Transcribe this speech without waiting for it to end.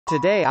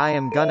Today I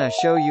am gonna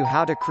show you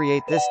how to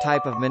create this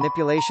type of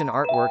manipulation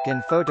artwork in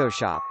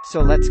Photoshop, so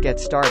let's get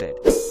started.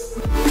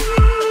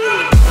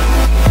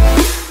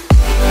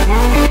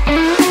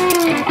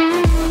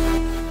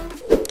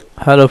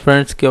 Hello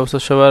friends, কি অবস্থা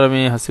সবার?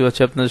 আমি হাসিব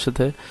আছি আপনাদের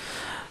সাথে।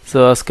 So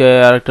আজকে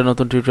আরেকটা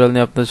নতুন টিউটোরিয়াল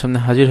নিয়ে আপনাদের সামনে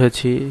হাজির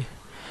হয়েছি।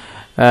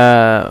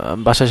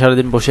 বাসায়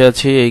সারাদিন বসে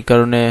আছি, এই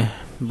কারণে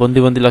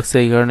বন্দি লাগছে,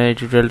 এই কারণে এই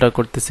টিউটোরিয়ালটা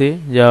করতেছি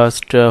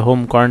জাস্ট হোম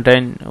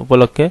কোয়ারেন্টাইন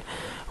উপলক্ষে।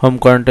 হোম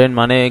কোয়ারেন্টাইন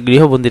মানে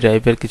গৃহবন্দী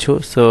টাইপের কিছু।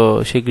 সো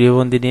সেই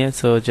গৃহবন্দী নিয়ে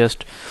জাস্ট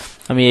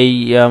আমি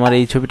আমার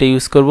এই ছবিটা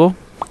ইউজ করব।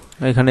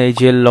 এখানে এই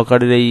জেল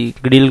লকারের এই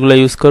গ্রিলগুলো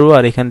ইউজ করব,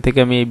 আর এখান থেকে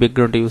আমি এই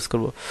ব্যাকগ্রাউন্ডটা ইউজ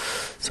করব।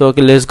 So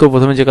okay, let's go.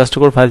 প্রথমে যে কাজটা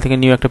করব, ফাইল থেকে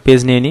নিউ একটা পেজ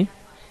নিয়ে নিই।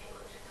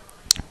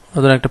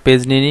 নতুন একটা পেজ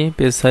নিয়ে নিই,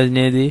 পেজ সাইজ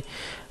নিয়ে দিই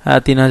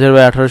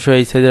 3000x1800,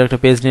 এই সাইজের একটা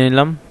পেজ নিয়ে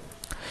নিলাম।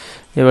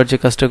 এবার যে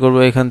কাজটা করব,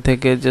 এখান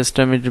থেকে জাস্ট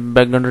আমি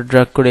ব্যাকগ্রাউন্ডটা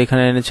ড্র্যাগ করে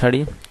এখানে এনে ছাড়ি।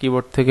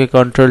 কিবোর্ড থেকে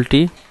Ctrl+T,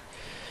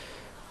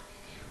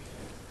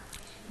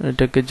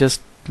 এটাকে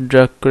জাস্ট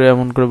ড্র্যাগ করে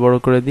এমন করে বড়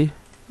করে দিই।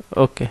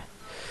 ওকে,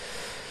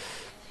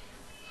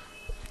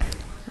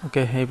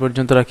 এই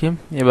পর্যন্ত রাখি।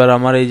 এবার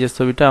আমার এই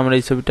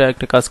ছবিটা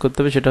একটা কাজ করতে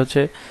হবে, সেটা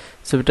হচ্ছে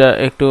ছবিটা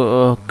একটু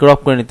ক্রপ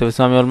করে নিতে হবে।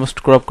 সো আমি অলমোস্ট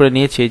ক্রপ করে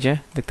নিয়েছি, এই যে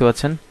দেখতে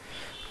পাচ্ছেন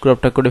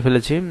ক্রপটা করে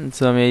ফেলেছি।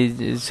 সো আমি এই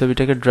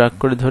ছবিটাকে ড্র্যাগ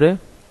করে ধরে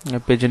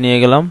পেজে নিয়ে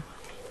গেলাম।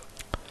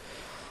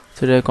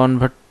 সেটা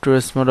কনভার্ট টু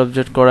স্মল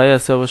অবজেক্ট করাই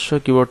আছে অবশ্য।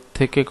 কিবোর্ড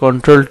থেকে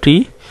Ctrl+T,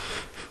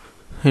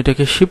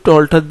 এটাকে শিফট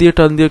অল্টার দিয়ে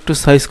টান দিয়ে একটু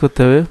সাইজ করতে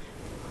হবে।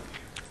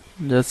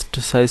 জাস্ট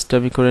সাইজটা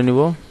আমি করে নিব,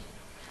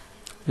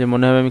 যে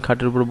মনে হবে আমি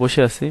খাটের উপর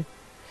বসে আছি।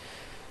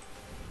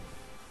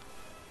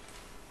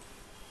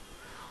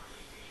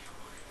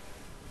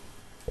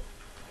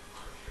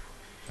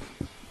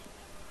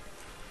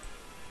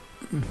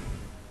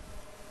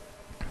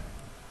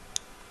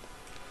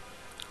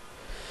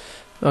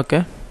 ওকে,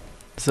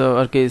 সো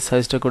আর কি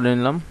সাইজটা করে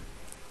নিলাম।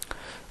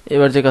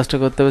 এবার যে কাজটা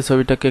করতে হবে,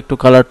 ছবিটাকে একটু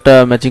কালারটা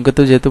ম্যাচিং করতে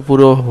হবে। যেহেতু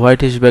পুরো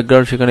হোয়াইটিশ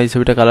ব্যাকগ্রাউন্ড, সেখানে এই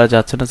ছবিটা কালার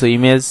যাচ্ছে না। সো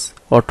ইমেজ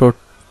অটো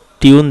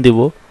টিউন দিব,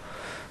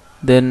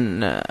 দেন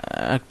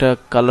একটা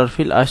কালার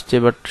ফিল আসছে,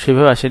 বাট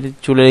সেভাবে আসেনি।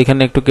 চুলের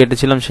এখানে একটু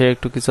কেটেছিলাম, সে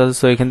একটু কিছু আছে।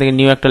 সো এখান থেকে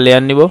নিউ একটা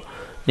লেয়ার নিব,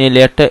 নিয়ে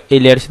লেয়ারটা এই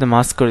লেয়ারের সাথে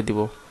মাস্ক করে দিব।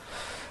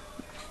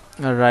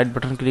 আর রাইট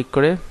বাটন ক্লিক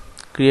করে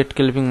ক্রিয়েট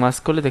ক্লিপিং মাস্ক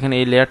করলে দেখেন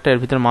এই লেয়ারটা এর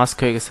ভিতরে মাস্ক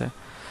হয়ে গেছে।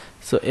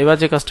 সো এবার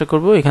যে কাজটা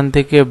করব, এখান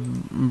থেকে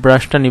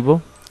ব্রাশটা নিব,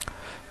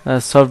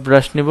 সফট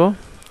ব্রাশ নিব।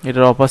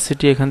 এটার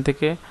অপাসিটি এখান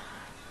থেকে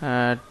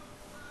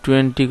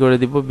 20 করে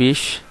দিব,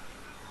 20।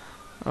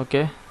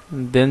 ওকে,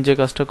 দেন যে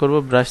কাজটা করব,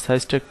 ব্রাশ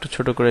সাইজটা একটু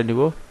ছোট করে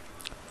নিব।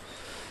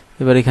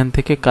 এবার এখান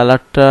থেকে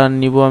কালারটা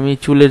নিব, আমি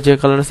চুলের যে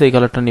কালার আছে এই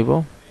কালারটা নিব।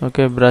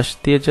 ওকে, ব্রাশ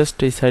দিয়ে জাস্ট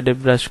এই সাইডে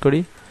ব্রাশ করি।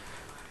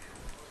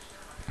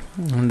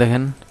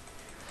 দেখেন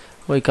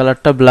ওই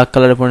কালারটা ব্ল্যাক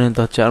কালারে পরিণত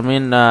হচ্ছে। আমি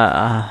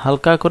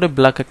হালকা করে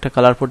ব্ল্যাক একটা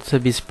কালার পড়তেছে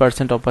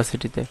 20%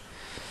 অপাসিটিতে।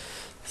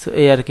 সো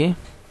এই আর কি।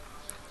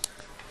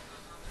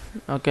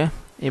 ওকে,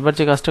 এবার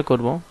যে কাজটা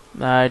করব,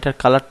 এটার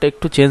কালারটা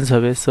একটু চেঞ্জ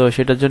হবে। সো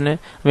সেটার জন্য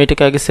আমি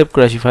এটাকে আগে সেভ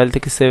করে আসি। ফাইল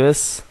থেকে সেভ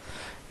এস,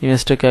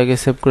 ইমেজটাকে আগে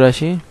সেভ করে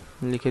আসি।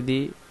 লিখে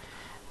দিই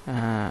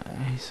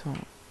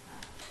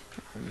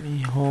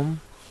হোম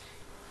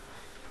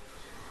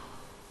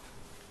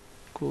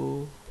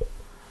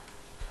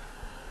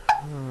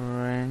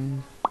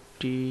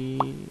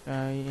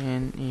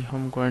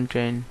হোম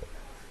কোয়ারেন্টাইন।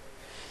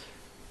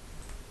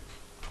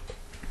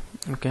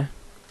 ওকে,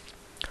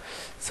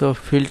 সো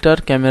ফিল্টার,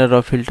 ক্যামেরা র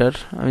ফিল্টার,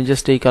 আমি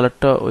জাস্ট এই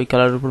কালারটা ওই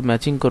কালারের উপর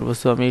ম্যাচিং করব।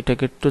 সো আমি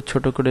এটাকে একটু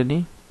ছোট করে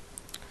নিই,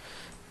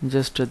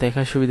 জাস্ট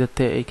দেখার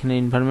সুবিধার্থে। এইখানে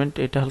এনভায়রনমেন্ট,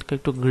 এটা হালকা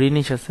একটু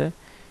গ্রিনিশ আছে,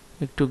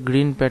 একটু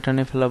গ্রিন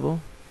প্যাটার্নে ফেলাবো,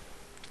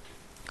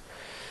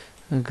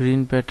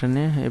 গ্রিন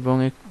প্যাটার্নে, এবং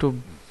একটু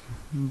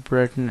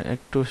ব্রাইটনেস,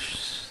 একটু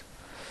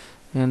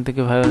এখান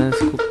থেকে ভায়োলেন্স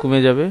কমে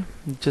যাবে।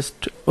 জাস্ট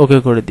ওকে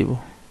করে দিব।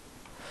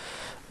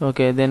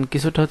 ওকে, দেন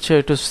কিছুটা হচ্ছে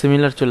একটু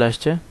সিমিলার চলে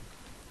আসছে।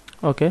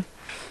 ওকে,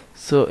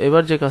 সো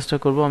এবার যে কাজটা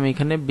করব, আমি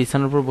এখানে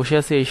বিছানার উপর বসে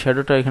আছি, এই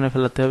শ্যাডোটা এখানে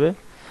ফেলাতে হবে।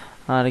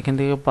 আর এখান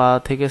থেকে পা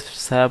থেকে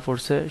ছায়া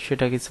পড়ছে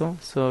সেটা কিছু,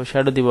 সো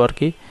শ্যাডো দিব আর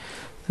কি।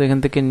 তো এখান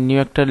থেকে নিউ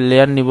একটা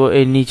লেয়ার নিব,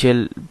 এই নিচে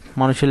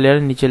মানুষের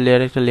লেয়ারের নিচের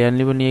লেয়ারে একটা লেয়ার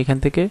নিব, নিয়ে এখান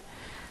থেকে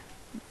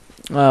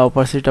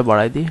অপাসিটিটা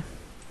বাড়াই দিই,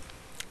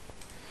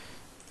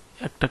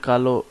 একটা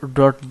কালো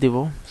ডট দিব।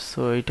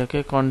 সো এটাকে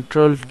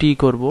Ctrl+T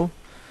করব,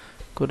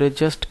 করে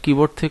জাস্ট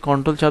কিবোর্ড থেকে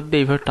কন্ট্রোল চাপ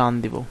দিয়ে এইভাবে টান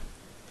দিব,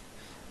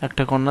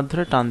 একটা কর্নার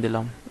ধরে টান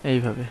দিলাম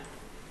এইভাবে।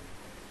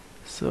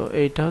 সো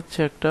এইটা হচ্ছে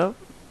একটা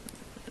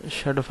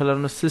শ্যাডো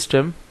ফেলানোর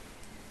সিস্টেম।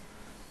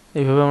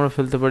 এইভাবে আমরা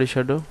ফেলতে পারি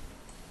শ্যাডো।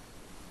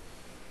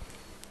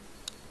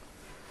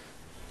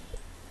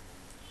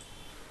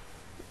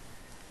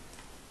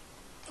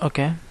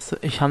 ওকে, সো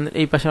এই সামনে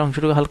এই পাশের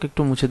অংশটুকু হালকা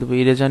একটু মুছে দেবো।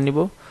 ইরেজার নিব,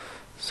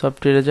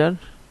 সফট ইরেজার।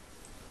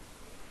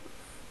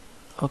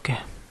 ওকে,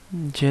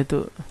 যেহেতু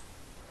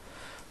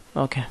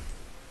ওকে,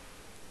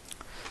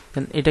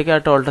 দেন এটাকে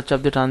একটা অল্টার চাপ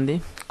দিয়ে টান দিই,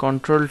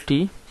 Ctrl+T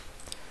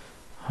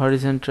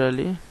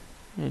হরিজন্টালি,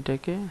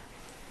 এটাকে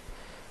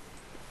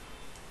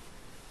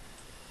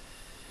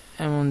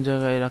এমন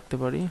জায়গায় রাখতে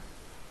পারি।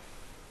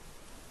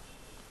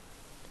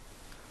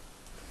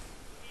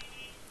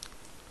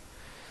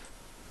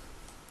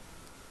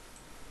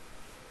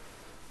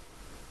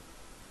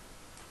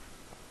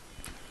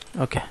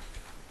 ওকে,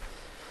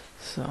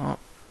 সো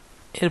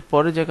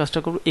এরপরে যে কাজটা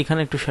করবো, এখানে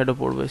একটু শ্যাডো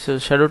পড়বে। সো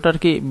শ্যাডোটা আর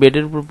কি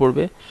বেডের উপর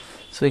পড়বে।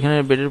 সো এখানে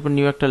বেডের উপর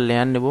নিউ একটা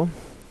লেয়ার নেব,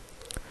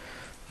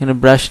 এখানে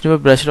ব্রাশ নেব,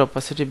 ব্রাশের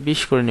অপাসিটি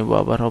 20 করে নিব,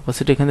 আবার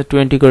অপাসিটি এখানে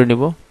 20 করে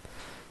নিব।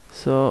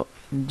 সো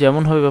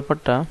যেমন হবে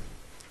ব্যাপারটা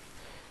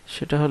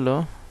সেটা হলো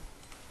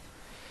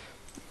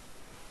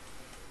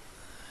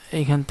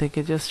এইখান থেকে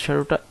জাস্ট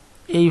শ্যাডোটা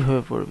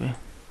এইভাবে পড়বে,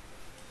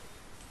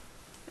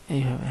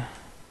 এইভাবে,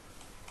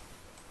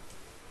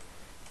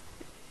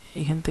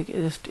 এখান থেকে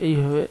জাস্ট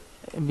এইভাবে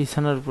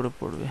বিছানার উপরে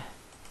পড়বে।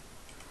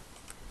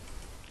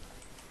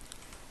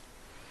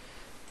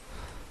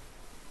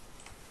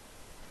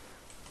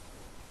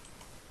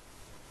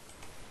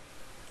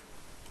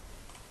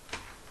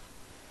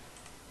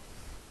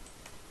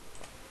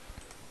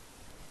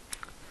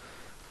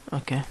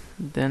 ওকে,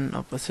 দেন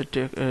অপোজিট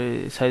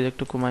সাইজ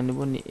একটু কমাই নিব,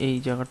 এই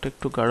জায়গাটা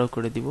একটু গাঢ়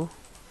করে দিব।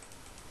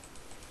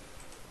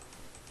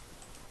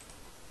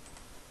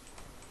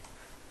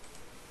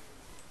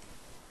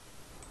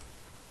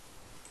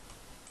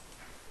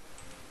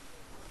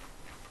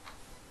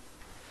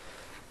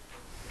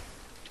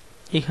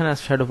 এখানে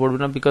শ্যাডো পড়বে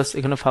না, বিকজ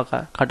এখানে ফাঁকা,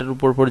 খাটের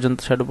উপর পর্যন্ত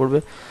শ্যাডো পড়বে।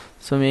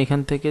 সো আমি এখান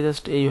থেকে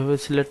জাস্ট এইভাবে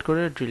সিলেক্ট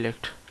করে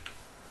ডিলেক্ট।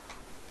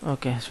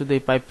 ওকে, শুধু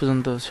এই পাইপ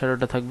পর্যন্ত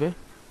শ্যাডোটা থাকবে।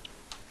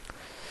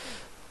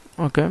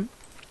 ওকে,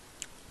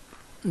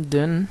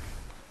 দেন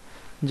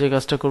যে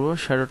কাজটা করব,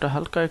 শ্যাডোটা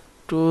হালকা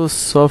একটু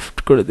সফট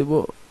করে দেব।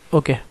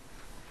 ওকে,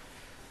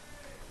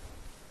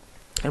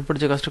 এরপর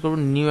যে কাজটা করব,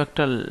 নিউ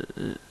একটা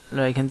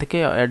এখান থেকে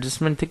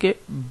অ্যাডজাস্টমেন্ট থেকে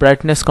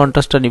ব্রাইটনেস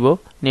কন্ট্রাস্টটা নিব,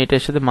 নিয়ে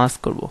এটার সাথে মাস্ক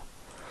করব।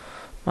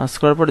 মাস্ক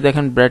করার পরে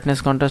দেখেন ব্রাইটনেস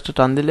কন্ট্রাস্টটা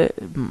টান দিলে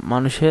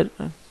মানুষের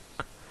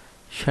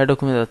শ্যাডো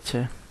কমে যাচ্ছে।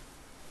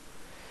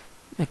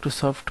 একটু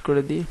সফট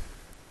করে দিই,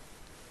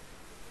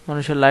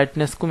 মানুষের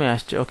লাইটনেস কমে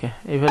আসছে। ওকে,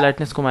 এইভাবে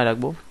লাইটনেস কমায়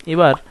রাখবো।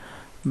 এবার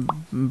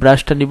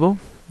ব্রাশটা নিব,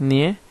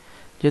 নিয়ে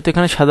যেহেতু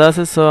এখানে সাদা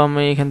আছে, সো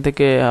আমি এখান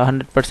থেকে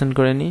 100%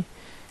 করে নিই।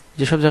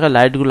 যেসব জায়গায়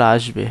লাইটগুলো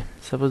আসবে,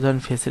 সাপোজ ধরেন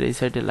ফেসের এই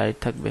সাইডে লাইট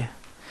থাকবে,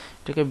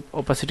 এটাকে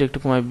অপাসিটি একটু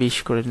কমায় 20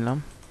 করে নিলাম।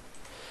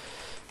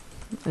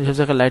 যেসব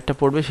জায়গায় লাইটটা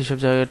পড়বে সেসব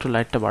জায়গায় একটু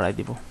লাইটটা বাড়াই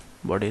দিব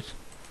বডির,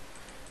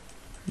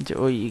 যে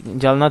ওই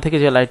জানলা থেকে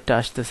যে লাইটটা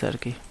আসতেছে আর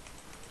কি।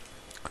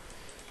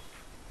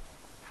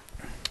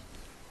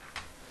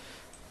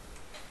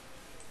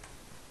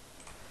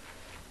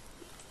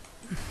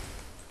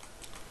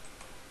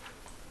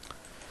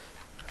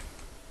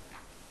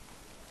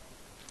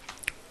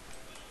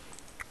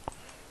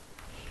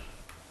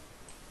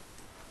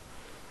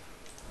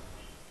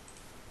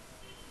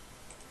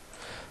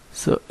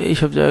 সো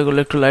এইসব জায়গাগুলো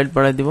একটু লাইট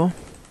বাড়াই দিব,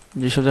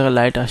 যেসব জায়গায়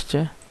লাইট আসছে,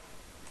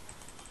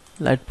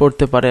 লাইট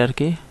পড়তে পারে আর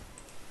কি।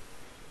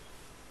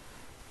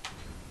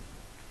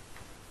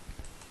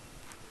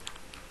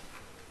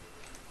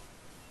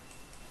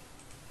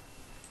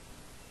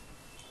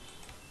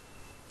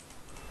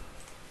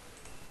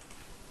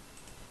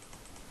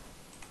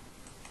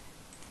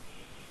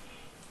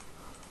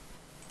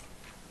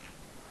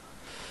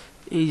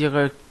 এই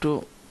জায়গায় একটু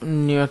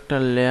নিউ একটা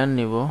লেয়ার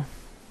নিব,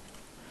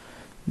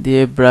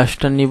 দিয়ে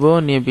ব্রাশটা নিব,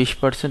 নিয়ে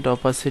 20%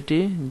 অপাসিটি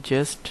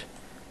জাস্ট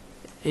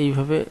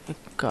এইভাবে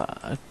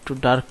একটু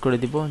ডার্ক করে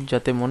দিব,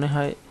 যাতে মনে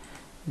হয়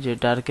যে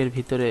ডার্কের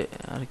ভিতরে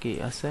আর কি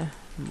আছে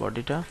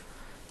বডিটা।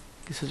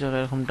 কিছু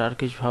জায়গায় এরকম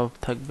ডার্কিশ ভাব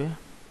থাকবে।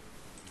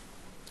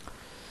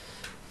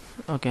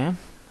 ওকে,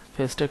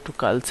 ফেসটা একটু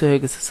কালচে হয়ে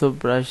গেছে, সব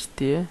ব্রাশ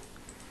দিয়ে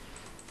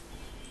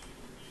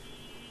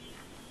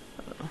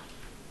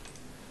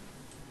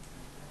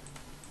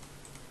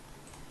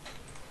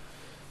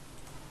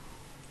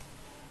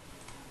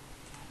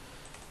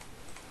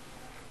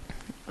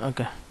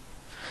ওকে,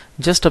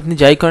 জাস্ট আপনি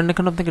যাই করেন না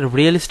কেন আপনাকে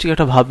রিয়েলিস্টিক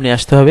একটা ভাব নিয়ে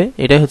আসতে হবে,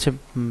 এটাই হচ্ছে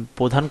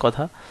প্রধান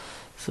কথা।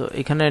 সো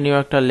এখানে নিউ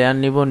একটা লেয়ার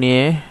নিব,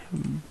 নিয়ে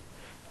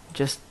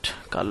জাস্ট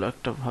কালো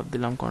একটা ভাব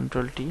দিলাম,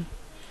 কন্ট্রোল টি,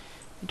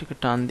 এটাকে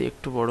টান দিয়ে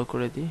একটু বড়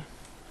করে দিই।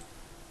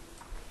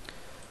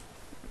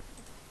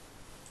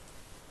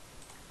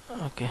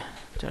 ওকে,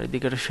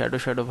 চারিদিকে একটা শ্যাডো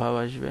শ্যাডো ভাব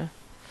আসবে।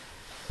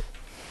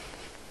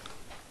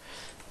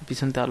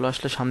 পিছনতে আলো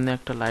আসলে সামনে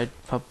একটা লাইট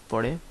ভাব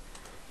পড়ে,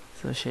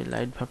 তো সেই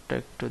লাইট ভাবটা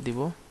একটু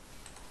দিব।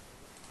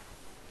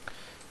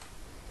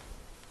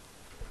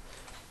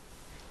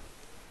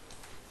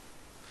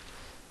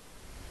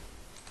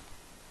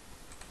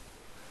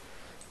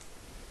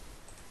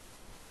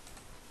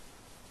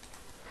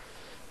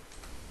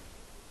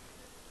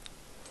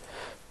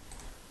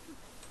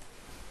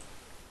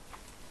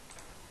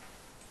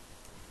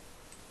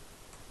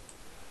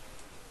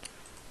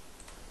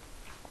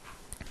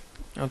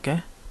 ওকে,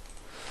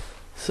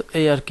 সো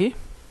এই আর কি,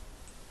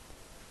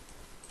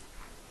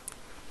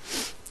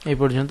 এই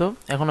পর্যন্ত।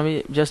 এখন আমি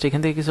জাস্ট এখান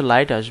থেকে কিছু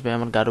লাইট আসবে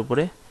আমার গার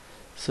উপরে।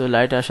 সো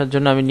লাইট আসার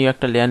জন্য আমি নিউ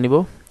একটা লেয়ার নিব,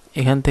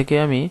 এখান থেকে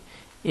আমি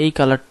এই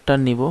কালারটা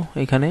নিব,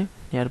 এখানে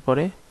নেওয়ার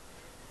পরে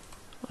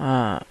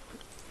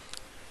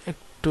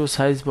একটু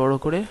সাইজ বড়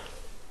করে,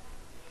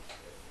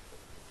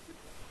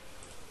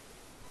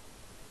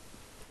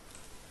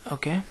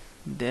 ওকে,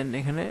 দেন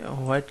এখানে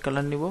হোয়াইট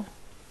কালার নিব,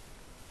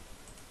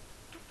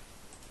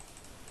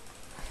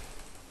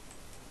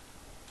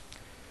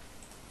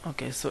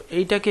 ওকে, সো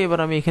এইটাকে এবার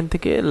আমি এখান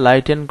থেকে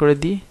লাইটেন করে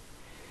দিই।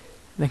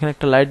 দেখেন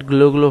একটা লাইট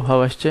গ্লো গ্লো ভাব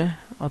আসছে।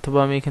 অথবা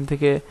আমি এখান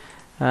থেকে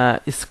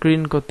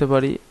স্ক্রিন করতে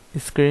পারি,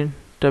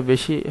 স্ক্রিনটা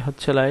বেশি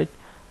হচ্ছে লাইট,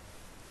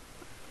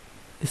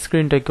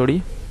 স্ক্রিনটাই করি।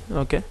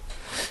 ওকে,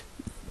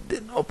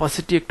 দেন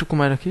অপাসিটি একটু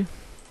কমায় রাখি,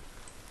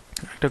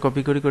 একটা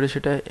কপি করে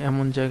সেটা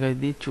এমন জায়গায়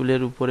দিই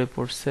চুলের উপরে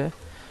পড়ছে,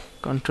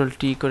 কন্ট্রোল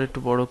টি করে একটু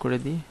বড় করে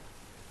দিই।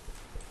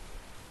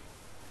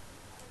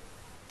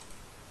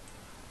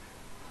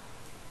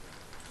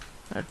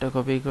 একটা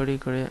কপি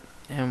করে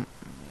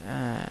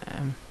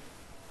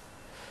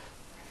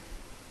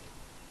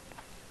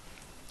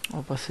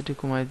অপাসিটি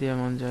কমাই দিয়ে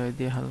এমন জায়গায়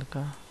দিয়ে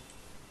হালকা।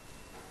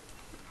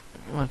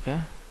 ওকে,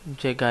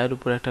 যে গায়ের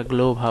উপর একটা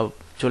গ্লো ভাব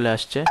চলে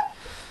আসছে।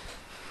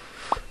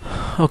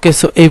 ওকে,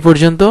 সো এই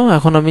পর্যন্ত।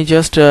 এখন আমি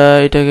জাস্ট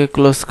এটাকে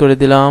ক্লোজ করে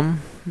দিলাম,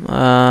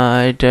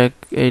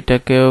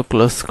 এইটাকেও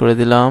ক্লোজ করে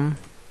দিলাম।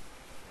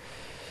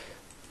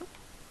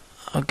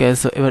 ওকে,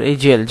 সো এবার এই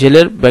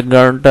জেলের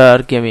ব্যাকগ্রাউন্ডটা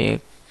আর কি আমি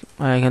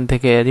এখান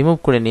থেকে রিমুভ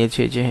করে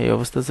নিয়েছি, যে এই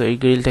অবস্থা। সো এই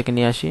গ্রিলটাকে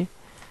নিয়ে আসি,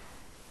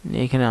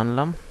 নিয়ে এখানে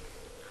আনলাম।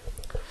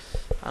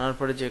 আনার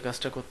পরে যে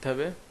কাজটা করতে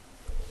হবে,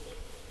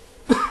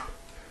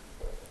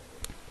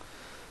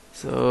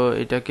 সো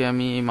এটাকে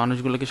আমি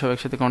মানুষগুলোকে সব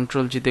একসাথে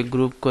কন্ট্রোল জিতে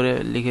গ্রুপ করে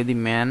লিখে দিই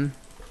ম্যান,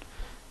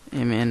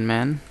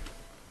 ম্যান।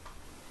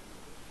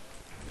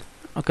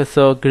 ওকে,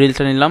 সো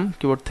গ্রিলটা নিলাম,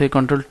 কিবোর্ড থেকে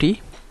কন্ট্রোল টি,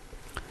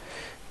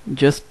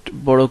 জাস্ট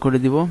বড় করে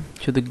দিব।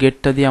 শুধু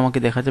গেটটা দিয়ে আমাকে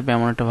দেখা যাবে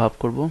এমন একটা ভাব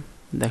করব,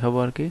 দেখাবো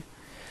আর কি।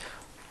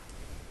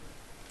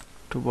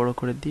 একটু বড়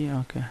করে দিই।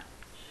 ওকে,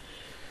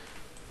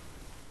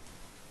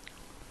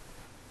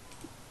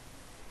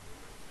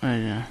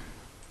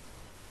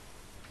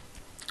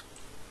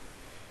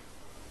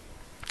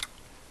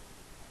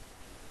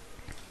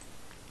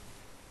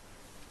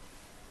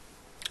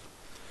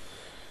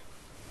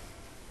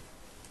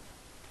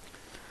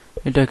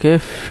 এটাকে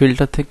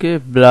ফিল্টার থেকে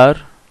ব্লার,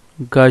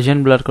 গার্জিয়ান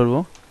ব্লার করব,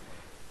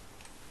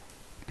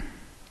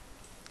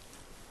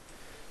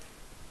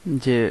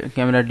 যে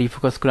ক্যামেরা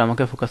ডিফোকাস করে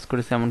আমাকে ফোকাস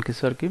করেছে এমন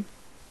কিছু আর কি।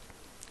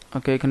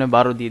 ওকে, এখানে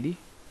 12 দিয়ে দিই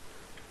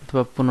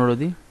অথবা 15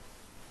 দিই,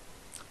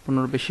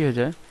 15 বেশি হয়ে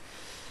যায়,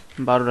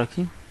 12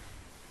 রাখি।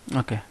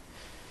 ওকে,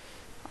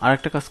 আর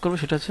একটা কাজ করবো,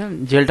 সেটা হচ্ছে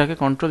জেলটাকে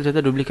কন্ট্রোল যেতে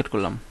ডুপ্লিকেট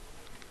করলাম,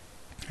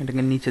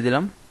 এটাকে নিচে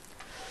দিলাম,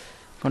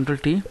 কন্ট্রোল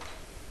টি,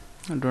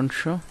 ডোন্ট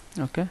শো।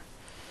 ওকে,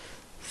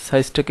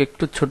 সাইজটাকে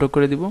একটু ছোট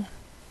করে দিব।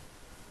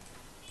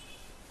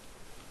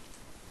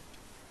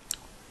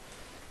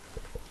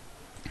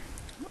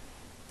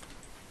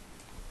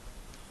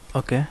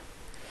 ওকে,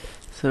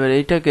 এবার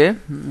এইটাকে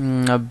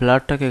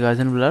ব্লারটাকে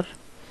গার্জিয়ান ব্লার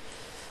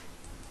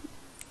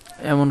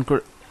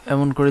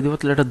এমন করে দিব,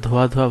 তাহলে একটা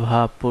ধোয়া ধোয়া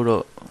ভাব, পুরো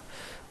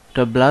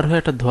একটা ব্লার হয়ে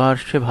একটা ধোয়া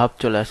আসছে ভাব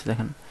চলে আসছে।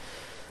 দেখেন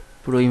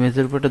পুরো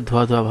ইমেজের উপর একটা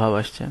ধোয়া ধোয়া ভাব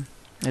আসছে।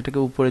 এটাকে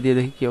উপরে দিয়ে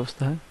দেখি কি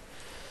অবস্থা হয়।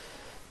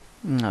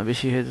 না,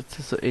 বেশি হয়ে যাচ্ছে।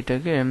 সো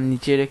এটাকে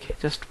নিচে রেখে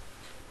জাস্ট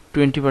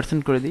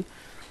 20% করে দিই,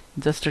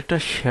 জাস্ট একটা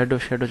শ্যাডো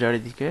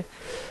চারিদিকে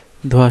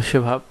ধোঁয়াশে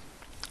ভাব।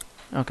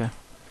 ওকে,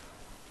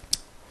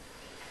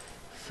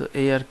 সো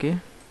এই আর কি।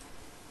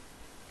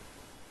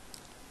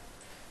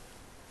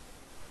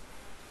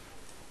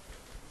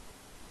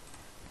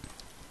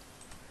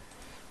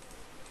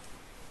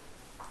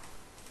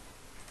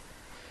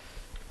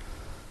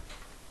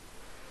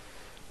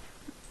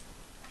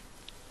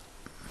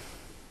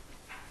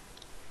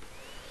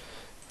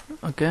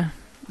 ওকে,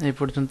 এই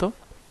পর্যন্ত।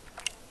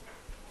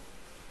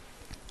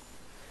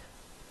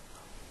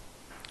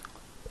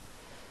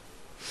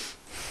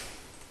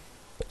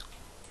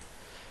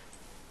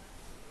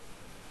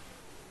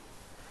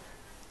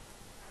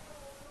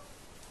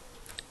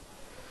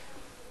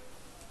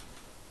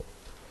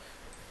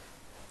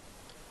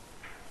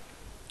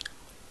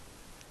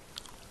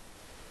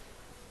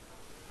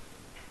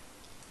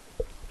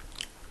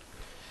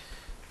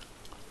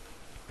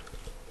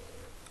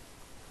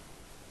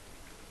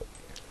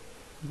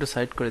 একটু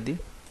সাইড করে দিই।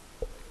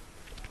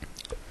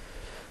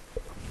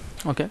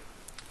 ওকে,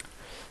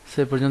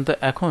 সে পর্যন্ত।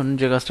 এখন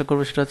যে কাজটা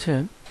করবো সেটা হচ্ছে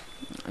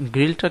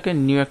গ্রিলটাকে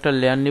নিউ একটা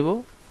লেয়ার নিব,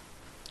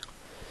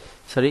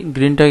 সরি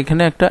গ্রিনটা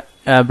এখানে একটা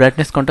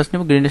ব্রাইটনেস কন্ট্রাস্ট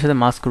নেব, গ্রিনের সাথে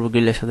মাস্ক করবো,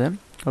 গ্রিলের সাথে।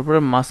 তারপরে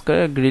মাস্ক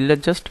করে গ্রিলের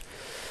জাস্ট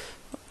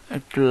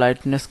একটু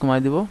লাইটনেস কমাই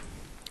দিব।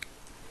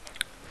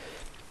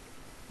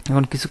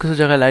 এখন কিছু কিছু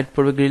জায়গায় লাইট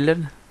পড়বে গ্রিলের,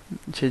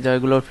 সেই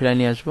জায়গাগুলো ফিরাই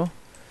নিয়ে আসবো।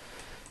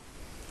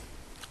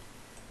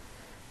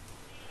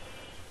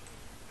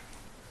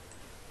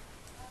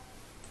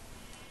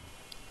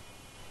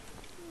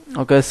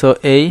 ওকে, সো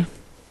এই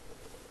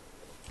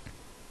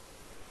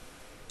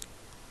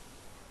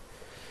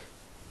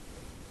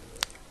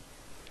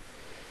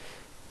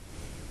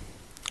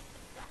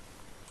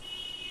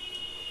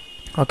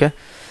ওকে,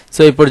 সো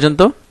এই পর্যন্ত।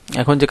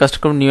 এখন যে কাজটা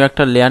করব, নিউ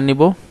একটা লেয়ার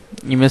নিব,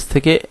 ইমেজ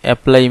থেকে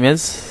অ্যাপ্লাই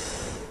ইমেজ।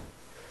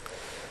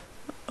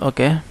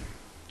 ওকে,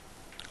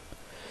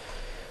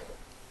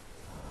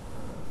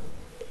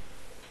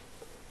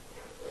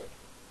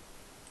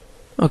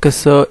 ওকে,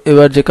 সো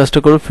এবার যে কাজটা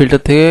করব,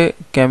 ফিল্টার থেকে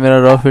ক্যামেরা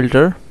র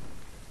ফিল্টার,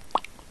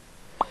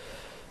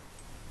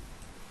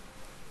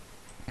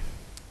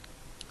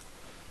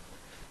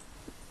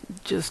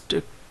 জাস্ট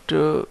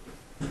একটু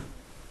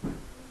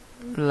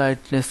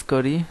লাইটনেস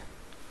করি।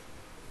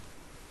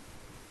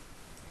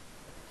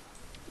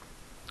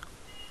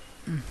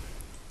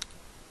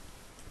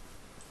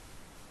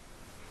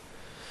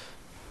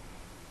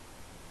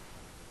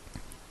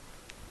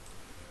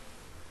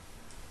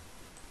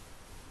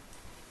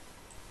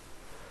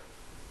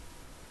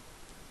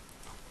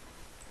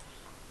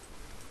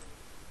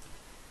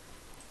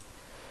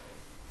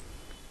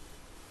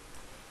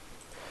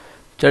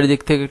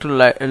 চারিদিক থেকে একটু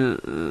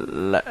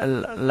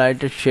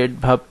লাইটের শেড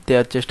ভাব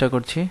দেওয়ার চেষ্টা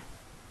করছি।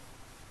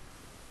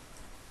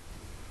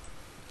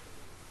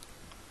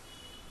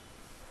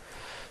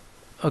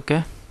 ওকে,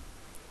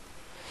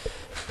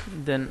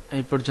 দেন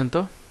এই পর্যন্ত।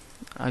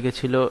 আগে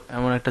ছিল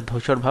এমন একটা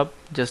ধূসর ভাব,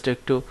 জাস্ট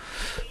একটু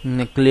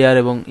ক্লিয়ার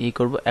এবং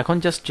করব। এখন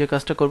জাস্ট যে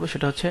কাজটা করব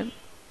সেটা হচ্ছে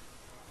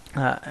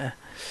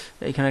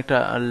এখানে একটা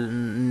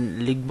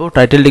লিখবো,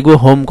 টাইটেল লিখবো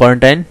হোম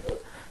কোয়ারেন্টাইন।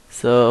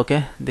 সো ওকে,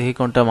 দেখি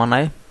কোনটা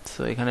মানায়।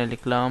 সো এখানে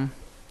লিখলাম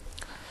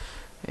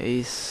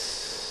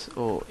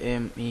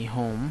HOME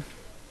home,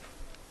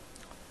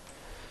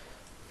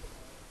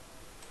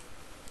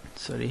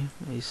 sorry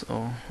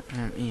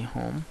HOME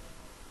home,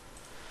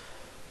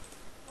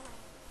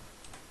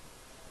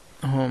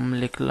 home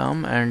লিখলাম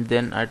অ্যান্ড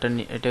দেন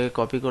এটাকে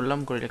কপি করলাম,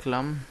 করে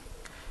লিখলাম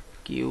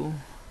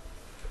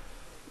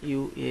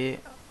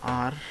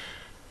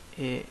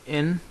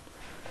QUARANTINE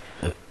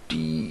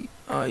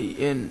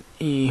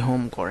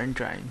হোম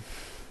কোয়ারেন্টাইন।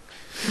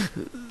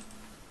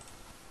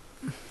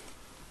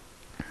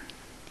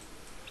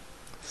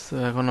 সো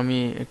এখন আমি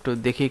একটু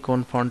দেখি কোন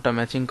ফন্টটা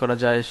ম্যাচিং করা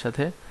যায় এর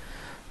সাথে।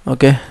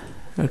 ওকে,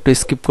 একটু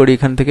স্কিপ করি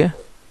এখান থেকে।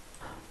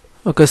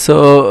 ওকে, সো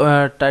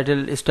টাইটেল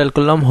স্টাইল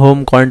করলাম হোম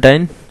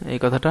কোয়ারেন্টাইন, এই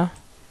কথাটা।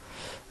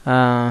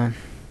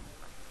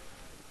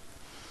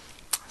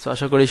 সো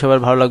আশা করি সবার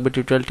ভালো লাগবে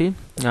টিউটোরিয়ালটি।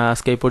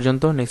 আজকে এই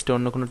পর্যন্ত, নেক্সটে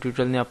অন্য কোনো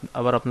টিউটোরিয়াল নিয়ে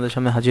আবার আপনাদের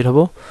সামনে হাজির হব।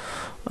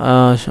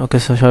 ওকে,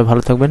 সো সবাই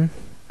ভালো থাকবেন,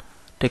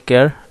 টেক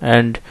কেয়ার,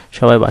 অ্যান্ড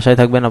সবাই বাসায়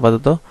থাকবেন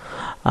আপাতত।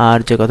 আর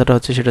যে কথাটা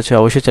হচ্ছে সেটা হচ্ছে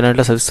অবশ্যই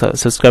চ্যানেলটা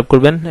সাবস্ক্রাইব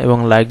করবেন এবং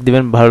লাইক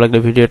দিবেন, ভালো লাগলে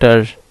ভিডিওটা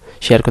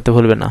শেয়ার করতে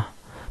ভুলবেন না।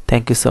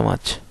 Thank you so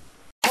much.